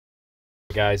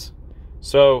Guys,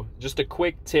 so just a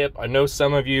quick tip. I know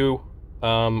some of you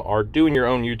are doing your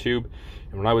own YouTube,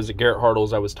 and when I was at Garrett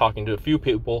Hartle's, I was talking to a few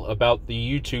people about the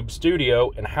YouTube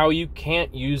Studio and how you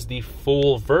can't use the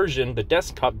full version, the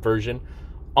desktop version,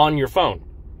 on your phone.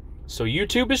 So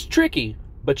YouTube is tricky,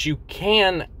 but you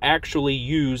can actually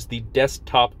use the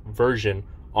desktop version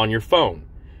on your phone.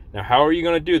 Now, how are you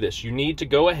going to do this? You need to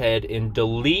go ahead and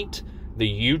delete the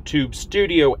YouTube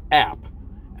Studio app.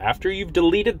 After you've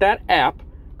deleted that app,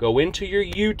 go into your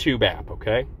YouTube app,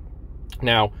 okay?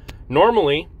 Now,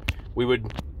 normally, we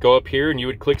would go up here and you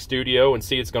would click Studio and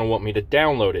see it's going to want me to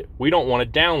download it. We don't want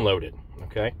to download it,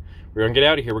 okay? We're going to get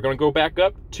out of here. We're going to go back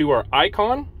up to our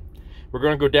icon. We're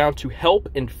going to go down to Help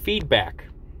and Feedback,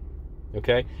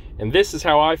 okay? And this is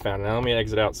how I found it. Now, let me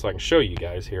exit out so I can show you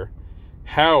guys here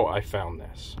how I found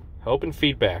this. Help and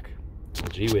Feedback.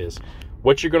 Gee whiz.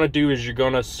 What you're going to do is you're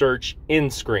going to search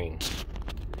in-screen.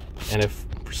 And if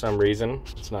for some reason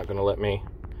it's not going to let me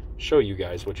show you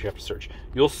guys what you have to search,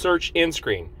 you'll search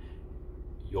in-screen.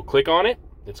 You'll click on it.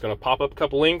 It's going to pop up a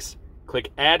couple links.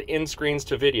 Click Add in-screens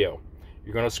to Video.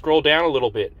 You're going to scroll down a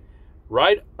little bit.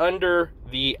 Right under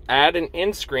the Add an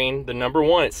in-screen, the number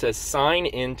 1, it says Sign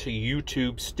into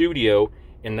YouTube Studio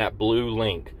in that blue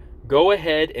link. Go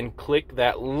ahead and click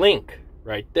that link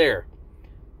right there.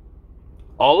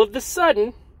 All of a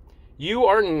sudden, you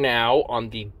are now on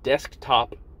the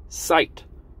desktop site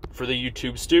for the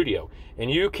YouTube Studio, and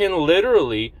you can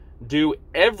literally do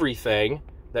everything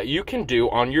that you can do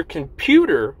on your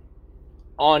computer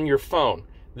on your phone.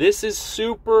 This is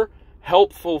super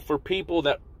helpful for people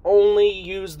that only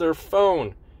use their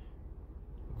phone.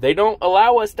 They don't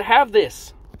allow us to have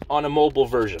this on a mobile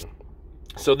version.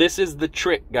 So this is the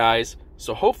trick, guys.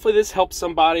 So hopefully this helps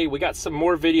somebody. We got some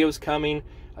more videos coming.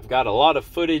 I've got a lot of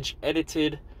footage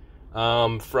edited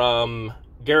from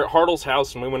Garrett Hartle's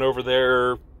house, and we went over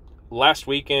there last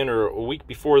weekend or a week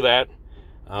before that.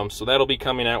 So that'll be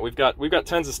coming out. We've got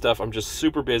tons of stuff. I'm just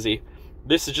super busy.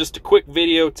 This is just a quick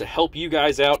video to help you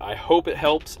guys out. I hope it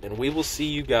helps, and we will see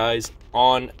you guys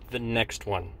on the next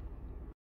one.